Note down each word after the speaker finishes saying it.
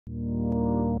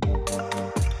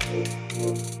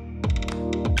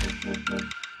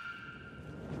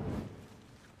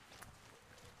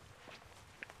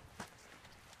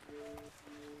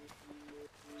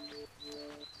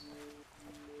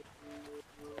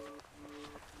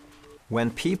When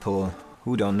people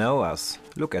who don't know us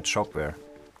look at Shopware,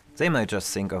 they might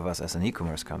just think of us as an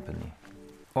e-commerce company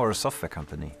or a software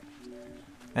company.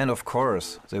 And of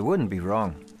course, they wouldn't be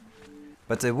wrong.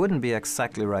 But they wouldn't be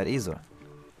exactly right either.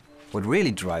 What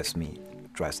really drives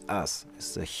us,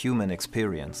 is the human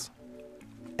experience.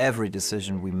 Every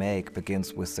decision we make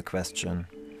begins with the question,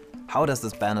 how does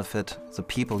this benefit the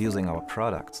people using our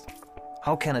products?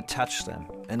 How can it touch them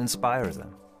and inspire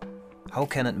them? How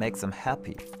can it make them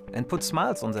happy and put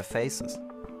smiles on their faces?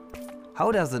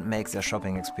 How does it make their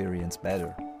shopping experience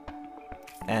better?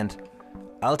 And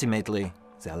ultimately,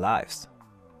 their lives.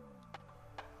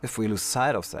 If we lose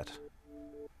sight of that,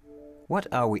 what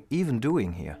are we even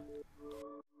doing here?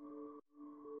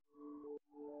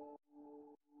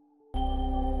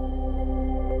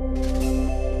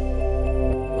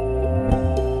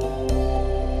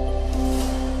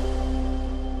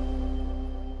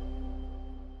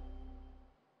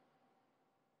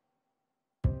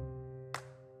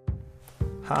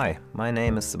 Hi, my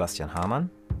name is Sebastian Hamann,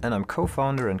 and I'm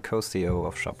co-founder and co-CEO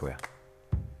of Shopware.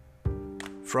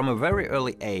 From a very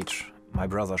early age, my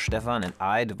brother Stefan and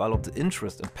I developed the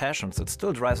interest and passions that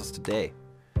still drives us today.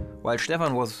 While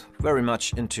Stefan was very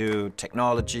much into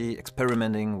technology,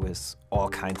 experimenting with all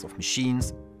kinds of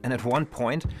machines, and at one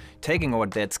point taking our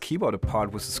dad's keyboard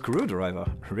apart with a screwdriver.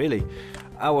 Really,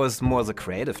 I was more the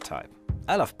creative type.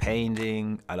 I love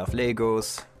painting, I love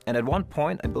Legos, and at one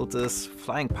point I built this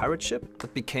flying pirate ship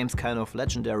that became kind of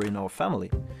legendary in our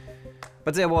family.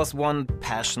 But there was one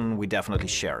passion we definitely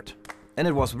shared. And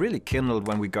it was really kindled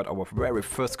when we got our very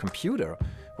first computer.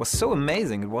 It was so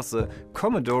amazing, it was the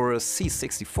Commodore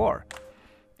C64.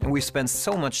 And we spent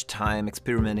so much time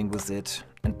experimenting with it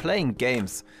and playing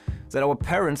games that our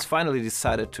parents finally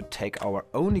decided to take our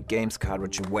only games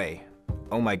cartridge away.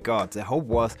 Oh my god, the hope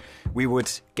was we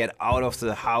would get out of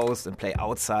the house and play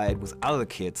outside with other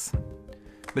kids.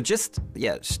 But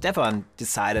Stefan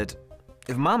decided,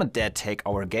 if mom and dad take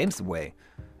our games away,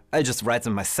 I'll just write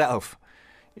them myself.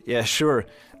 Yeah, sure,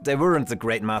 they weren't the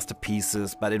great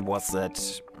masterpieces, but it was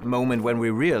that moment when we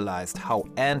realized how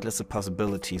endless the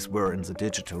possibilities were in the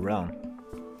digital realm.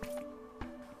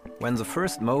 When the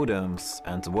first modems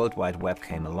and the World Wide Web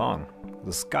came along,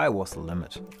 the sky was the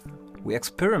limit. We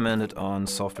experimented on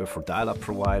software for dial-up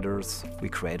providers, we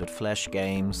created flash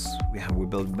games, we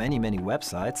built many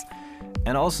websites,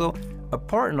 and also,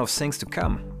 important of things to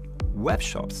come, web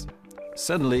shops.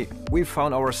 Suddenly, we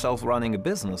found ourselves running a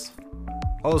business.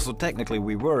 Also, technically,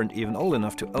 we weren't even old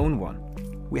enough to own one.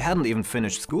 We hadn't even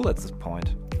finished school at this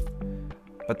point.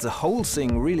 But the whole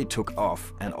thing really took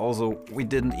off, and also, we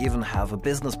didn't even have a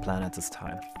business plan at this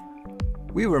time.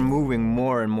 We were moving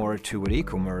more and more toward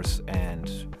e-commerce,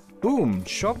 and boom,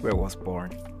 Shopware was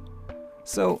born.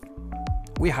 So,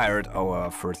 we hired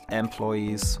our first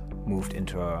employees, moved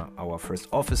into our first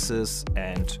offices,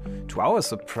 and to our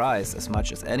surprise, as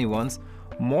much as anyone's,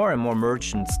 more and more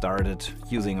merchants started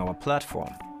using our platform.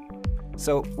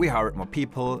 So we hired more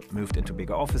people, moved into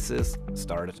bigger offices,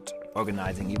 started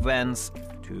organizing events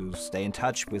to stay in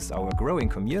touch with our growing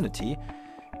community,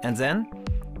 and then,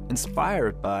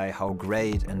 inspired by how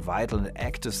great and vital and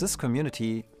active this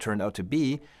community turned out to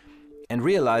be, and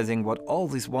realizing what all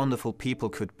these wonderful people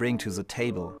could bring to the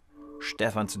table,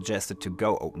 Stefan suggested to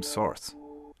go open source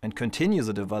and continue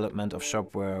the development of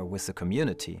Shopware with the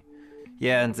community.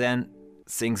 Yeah, and then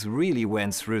things really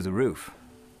went through the roof.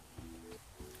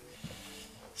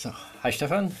 So, hi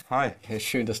Stefan. Hi.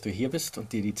 Schön, dass du hier bist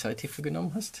und dir die Zeit hierfür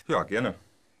genommen hast. Ja, gerne.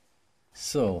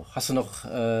 So, hast du noch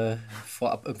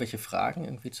vorab irgendwelche Fragen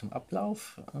irgendwie zum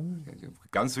Ablauf?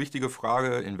 Ganz wichtige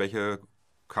Frage, in welche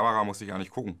Kamera muss ich eigentlich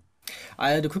gucken?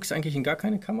 Du guckst eigentlich in gar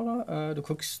keine Kamera, du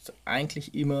guckst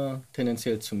eigentlich immer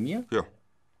tendenziell zu mir. Ja,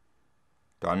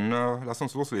 dann lass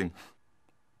uns loslegen.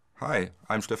 Hi,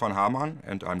 I'm Stefan Hamann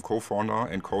and I'm co-founder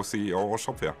and co-CEO of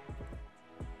Shopware.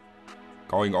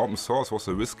 Going open source was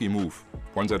a risky move,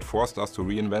 one that forced us to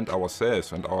reinvent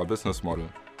ourselves and our business model.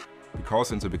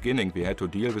 Because in the beginning we had to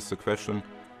deal with the question,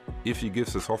 if we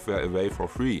give the software away for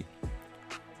free,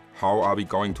 how are we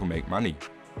going to make money?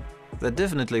 That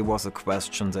definitely was a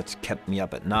question that kept me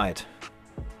up at night.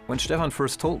 When Stefan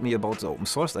first told me about the open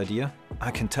source idea,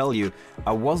 I can tell you,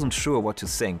 I wasn't sure what to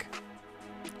think.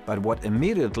 But what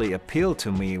immediately appealed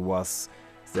to me was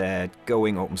that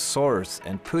going open source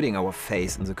and putting our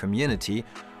face in the community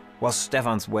was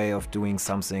Stefan's way of doing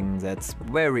something that's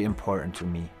very important to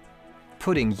me.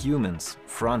 Putting humans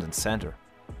front and center.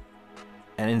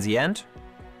 And in the end,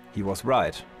 he was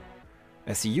right.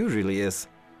 As he usually is.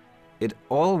 It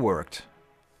all worked.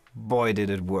 Boy, did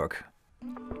it work.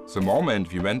 The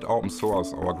moment we went open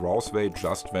source, our growth rate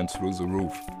just went through the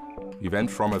roof. We went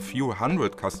from a few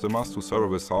hundred customers to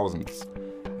several thousands.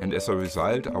 And as a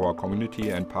result, our community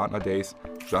and partner days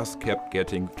just kept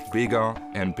getting bigger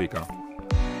and bigger.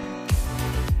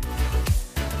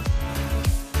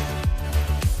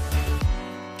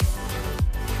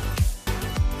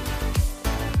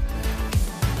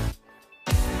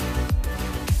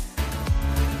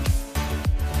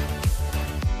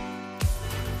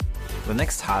 The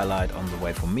next highlight on the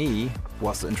way for me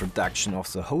was the introduction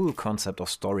of the whole concept of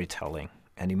storytelling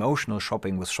and emotional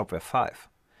shopping with Shopware 5.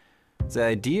 The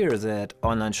idea that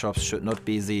online shops should not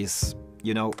be these,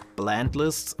 bland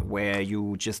lists where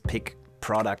you just pick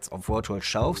products off virtual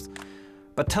shelves,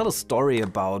 but tell a story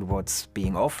about what's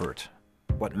being offered,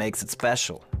 what makes it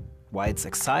special, why it's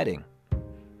exciting.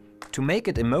 To make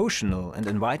it emotional and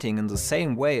inviting in the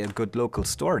same way a good local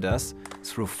store does,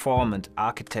 through form and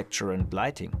architecture and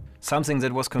lighting. Something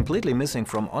that was completely missing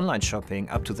from online shopping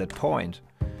up to that point.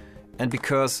 And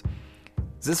because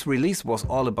this release was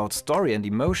all about story and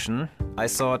emotion, I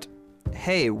thought,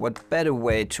 hey, what better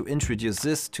way to introduce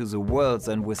this to the world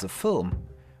than with a film,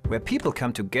 where people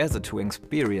come together to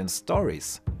experience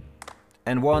stories.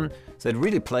 And one that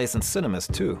really plays in cinemas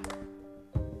too.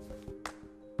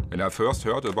 When I first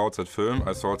heard about that film,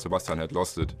 I thought Sebastian had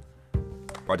lost it.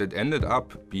 But it ended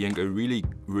up being a really,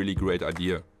 really great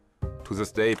idea. To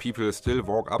this day, people still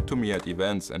walk up to me at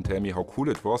events and tell me how cool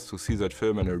it was to see that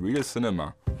film in a real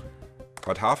cinema.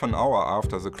 But half an hour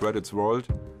after the credits rolled,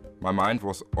 my mind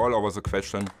was all over the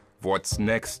question, what's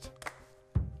next?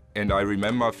 And I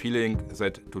remember feeling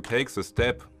that to take the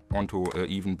step onto an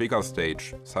even bigger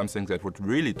stage, something that would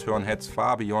really turn heads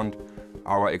far beyond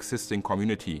our existing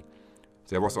community,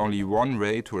 there was only one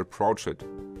way to approach it.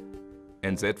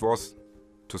 And that was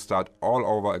to start all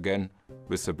over again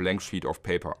with a blank sheet of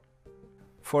paper.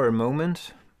 For a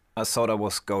moment, I thought I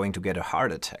was going to get a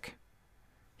heart attack.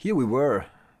 Here we were.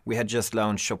 We had just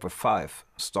launched Shopware 5,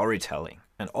 storytelling,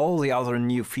 and all the other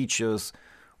new features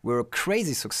were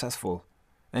crazy successful.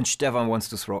 And Stefan wants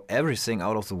to throw everything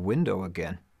out of the window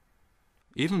again.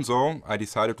 Even though I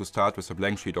decided to start with a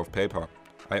blank sheet of paper,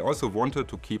 I also wanted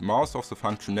to keep most of the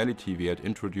functionality we had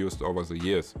introduced over the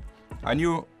years. I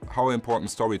knew how important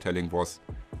storytelling was,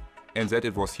 and that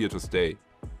it was here to stay.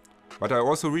 But I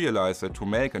also realized that to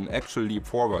make an actual leap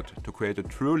forward, to create a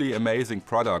truly amazing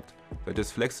product that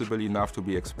is flexible enough to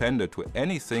be expanded to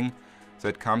anything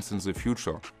that comes in the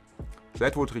future,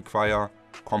 that would require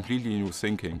completely new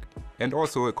thinking and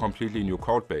also a completely new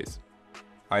code base.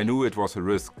 I knew it was a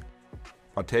risk,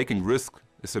 but taking risk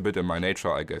is a bit in my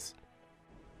nature, I guess.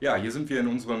 Ja, hier sind wir in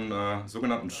unserem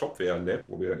sogenannten Shopware Lab,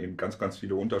 wo wir eben ganz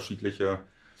viele unterschiedliche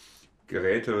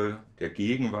Geräte der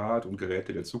Gegenwart und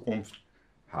Geräte der Zukunft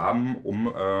haben,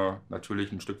 um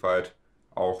natürlich ein Stück weit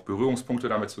auch Berührungspunkte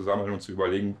damit zu sammeln und zu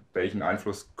überlegen, welchen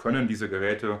Einfluss können diese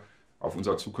Geräte auf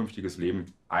unser zukünftiges Leben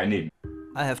einnehmen.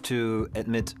 I have to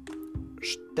admit,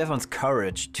 Stefan's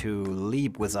courage to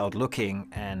leap without looking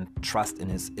and trust in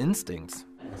his instincts.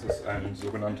 Das ist ein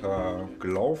sogenannter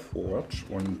Glowforge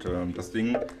und das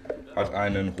Ding hat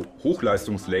einen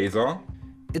Hochleistungslaser.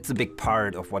 It's a big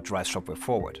part of what drives Shopware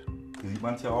forward. Hier sieht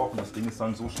man es ja auch, und das Ding ist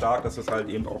dann so stark, dass es halt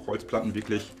eben auch Holzplatten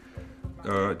wirklich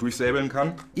durchsäbeln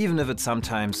kann. Even if it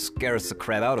sometimes scares the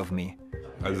crap out of me.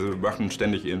 Also wir machen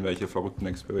ständig irgendwelche verrückten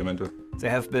Experimente.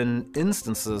 There have been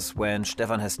instances when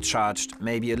Stefan has charged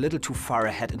maybe a little too far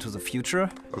ahead into the future.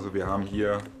 Also wir haben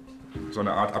hier so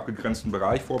eine Art abgegrenzten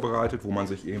Bereich vorbereitet, wo man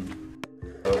sich eben,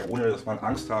 ohne dass man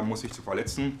Angst haben muss, sich zu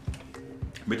verletzen,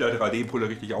 mit der 3D-Brille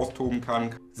richtig austoben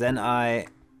kann. Then I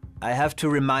have to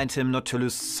remind him not to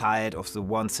lose sight of the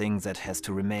one thing that has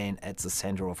to remain at the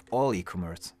center of all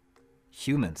e-commerce.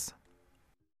 Humans.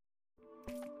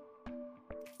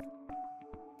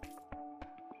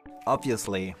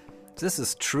 Obviously, this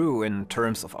is true in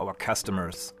terms of our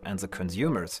customers and the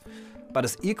consumers, but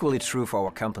it's equally true for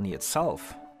our company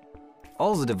itself.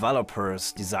 All the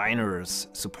developers, designers,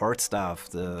 support staff,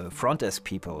 the front desk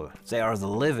people, they are the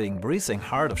living, breathing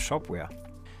heart of Shopware.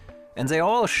 And they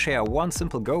all share one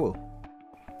simple goal: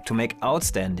 to make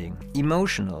outstanding,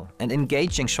 emotional and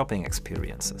engaging shopping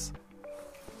experiences.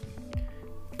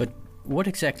 But what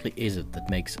exactly is it that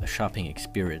makes a shopping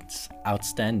experience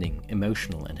outstanding,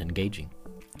 emotional and engaging?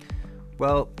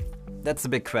 Well, that's a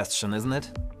big question, isn't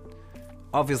it?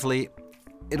 Obviously,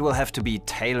 it will have to be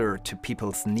tailored to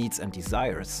people's needs and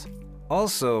desires.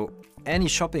 Also, any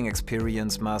shopping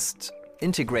experience must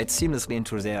integrate seamlessly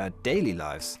into their daily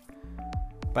lives.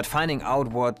 But finding out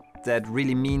what that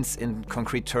really means in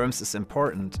concrete terms is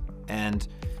important. And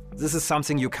this is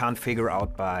something you can't figure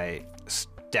out by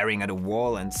staring at a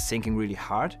wall and thinking really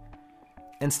hard.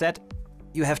 Instead,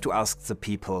 you have to ask the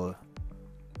people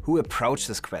who approach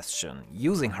this question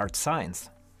using hard science.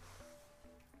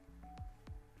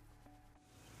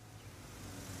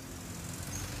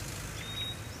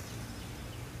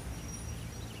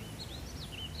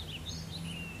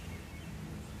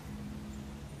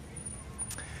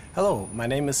 Hello, my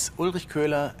name is Ulrich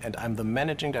Köhler and I'm the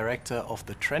Managing Director of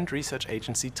the trend research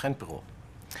agency Trendbüro.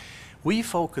 We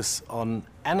focus on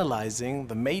analyzing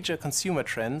the major consumer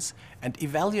trends and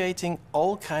evaluating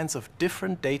all kinds of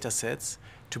different data sets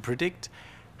to predict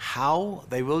how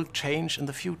they will change in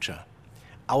the future.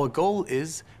 Our goal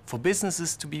is for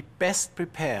businesses to be best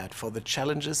prepared for the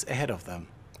challenges ahead of them.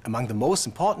 Among the most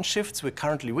important shifts we're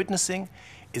currently witnessing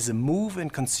is a move in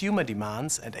consumer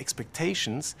demands and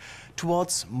expectations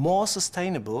towards more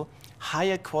sustainable,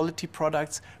 higher quality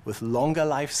products with longer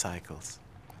life cycles.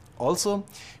 Also,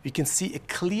 we can see a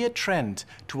clear trend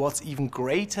towards even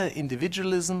greater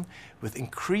individualism with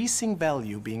increasing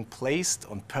value being placed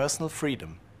on personal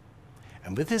freedom.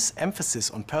 And with this emphasis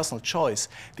on personal choice,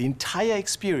 the entire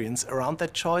experience around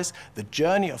that choice, the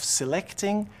journey of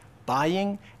selecting,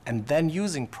 buying and then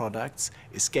using products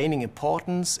is gaining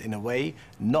importance in a way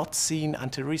not seen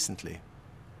until recently.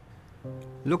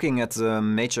 Looking at the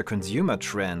major consumer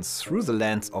trends through the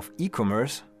lens of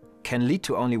e-commerce can lead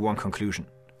to only one conclusion.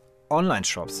 Online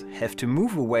shops have to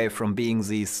move away from being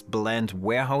these bland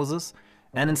warehouses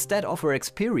and instead offer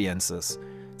experiences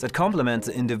that complement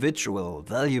the individual,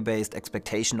 value-based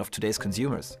expectation of today's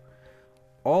consumers.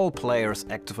 All players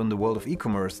active in the world of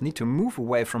e-commerce need to move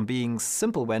away from being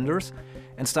simple vendors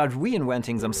and start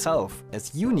reinventing themselves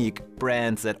as unique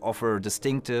brands that offer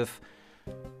distinctive,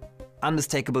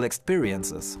 unmistakable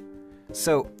experiences.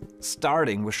 So,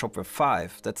 starting with Shopware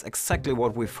 5, that's exactly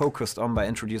what we focused on by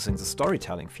introducing the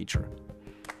storytelling feature.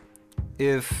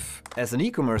 If, as an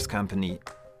e-commerce company,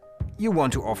 you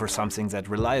want to offer something that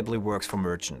reliably works for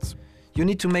merchants, you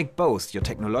need to make both your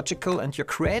technological and your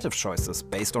creative choices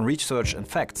based on research and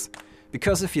facts.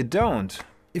 Because if you don't,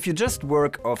 if you just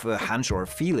work off a hunch or a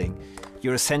feeling,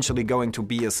 you're essentially going to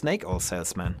be a snake oil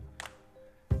salesman.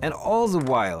 And all the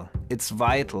while, it's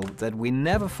vital that we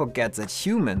never forget that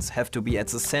humans have to be at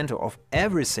the center of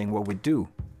everything what we do.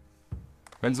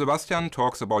 When Sebastian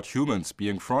talks about humans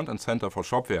being front and center for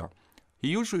Shopware, he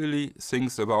usually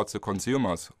thinks about the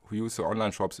consumers who use the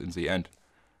online shops in the end.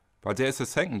 But there is a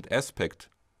second aspect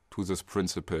to this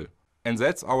principle, and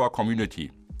that's our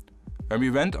community. When we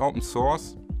went open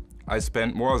source, I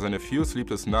spent more than a few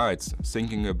sleepless nights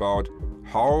thinking about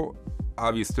how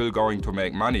are we still going to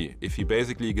make money if we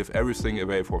basically give everything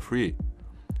away for free.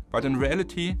 But in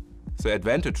reality, the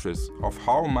advantages of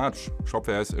how much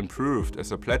Shopware has improved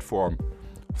as a platform,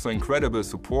 of the incredible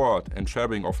support and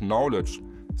sharing of knowledge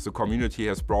the community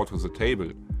has brought to the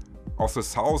table, of the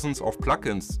thousands of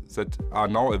plugins that are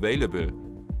now available.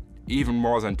 Even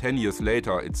more than 10 years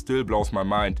later, it still blows my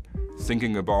mind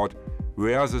thinking about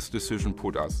where this decision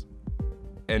put us.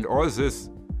 And all this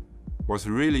was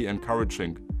really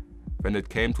encouraging when it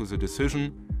came to the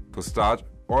decision to start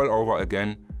all over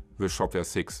again with Shopware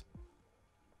 6.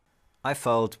 I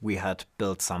felt we had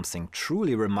built something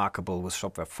truly remarkable with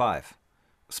Shopware 5,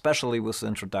 especially with the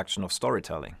introduction of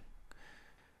storytelling.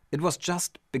 It was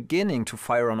just beginning to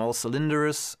fire on all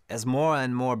cylinders as more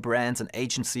and more brands and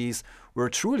agencies were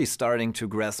truly starting to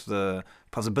grasp the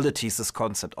possibilities this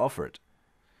concept offered.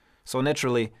 So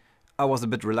naturally, I was a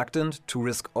bit reluctant to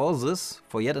risk all this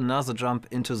for yet another jump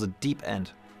into the deep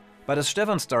end. But as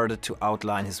Stefan started to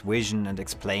outline his vision and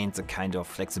explained the kind of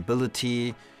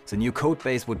flexibility the new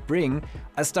codebase would bring,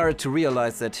 I started to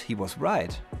realize that he was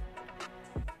right.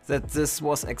 That this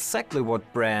was exactly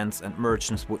what brands and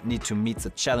merchants would need to meet the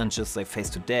challenges they face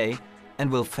today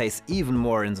and will face even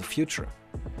more in the future.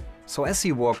 So as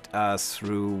he walked us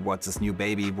through what this new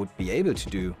baby would be able to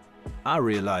do, I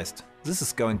realized this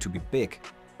is going to be big.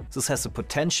 This has the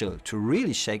potential to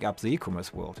really shake up the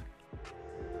e-commerce world.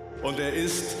 Und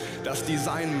ist das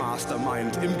Design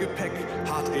Mastermind. Im Gepäck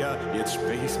hat jetzt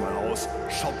spreche ich es mal aus,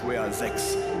 Shopware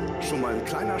 6. Schon mal ein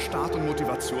kleiner Start- und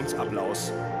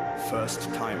Motivationsapplaus. First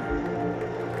time.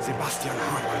 Sebastian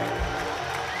Hamann.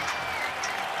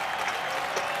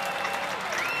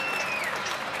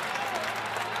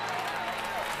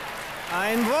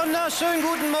 Einen wunderschönen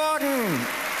guten Morgen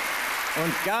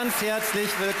und ganz herzlich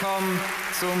willkommen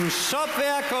zum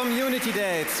Shopware Community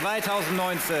Day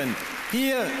 2019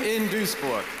 hier in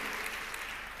Duisburg.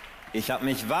 Ich habe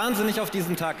mich wahnsinnig auf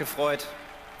diesen Tag gefreut.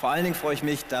 Vor allen Dingen freue ich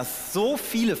mich, dass so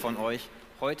viele von euch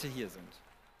heute hier sind.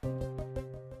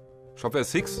 Shopware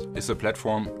 6 is a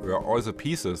platform where all the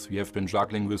pieces we have been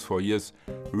juggling with for years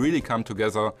really come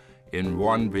together in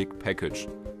one big package.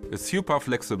 A super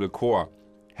flexible core,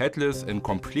 headless and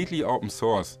completely open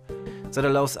source. That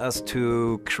allows us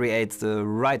to create the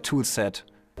right toolset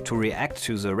to react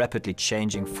to the rapidly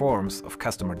changing forms of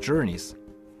customer journeys.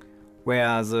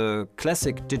 Where the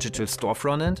classic digital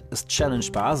storefront is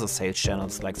challenged by other sales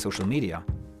channels like social media.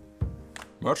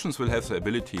 Merchants will have the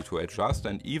ability to adjust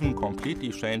and even completely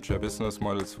change their business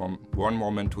models from one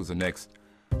moment to the next,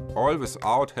 all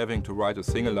without having to write a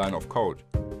single line of code.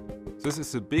 This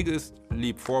is the biggest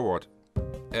leap forward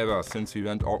ever since we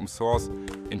went open source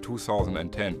in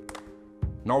 2010.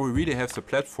 Now we really have the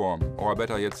platform, or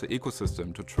better yet the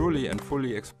ecosystem, to truly and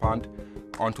fully expand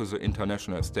onto the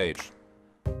international stage.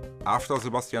 After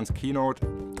Sebastian's keynote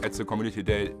at the Community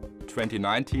Day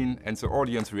 2019 and the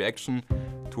audience reaction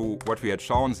to what we had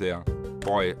shown there,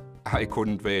 boy, I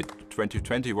couldn't wait.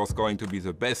 2020 was going to be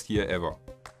the best year ever.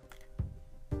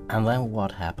 And then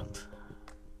what happened?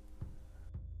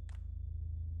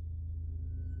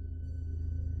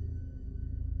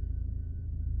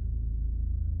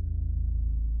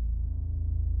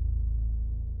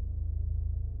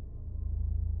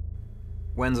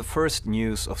 When the first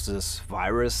news of this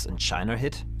virus in China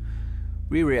hit,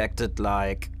 we reacted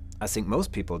like I think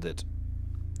most people did.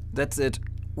 That's it,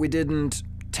 we didn't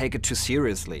take it too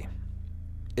seriously.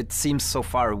 It seems so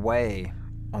far away,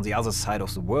 on the other side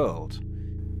of the world.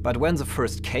 But when the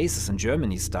first cases in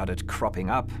Germany started cropping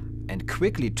up and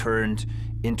quickly turned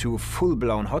into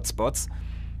full-blown hotspots,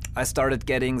 I started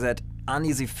getting that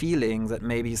uneasy feeling that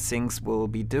maybe things will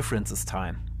be different this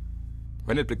time.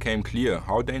 When it became clear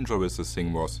how dangerous this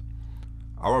thing was,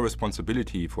 our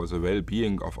responsibility for the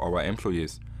well-being of our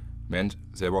employees meant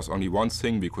there was only one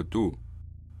thing we could do,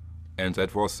 and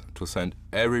that was to send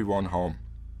everyone home.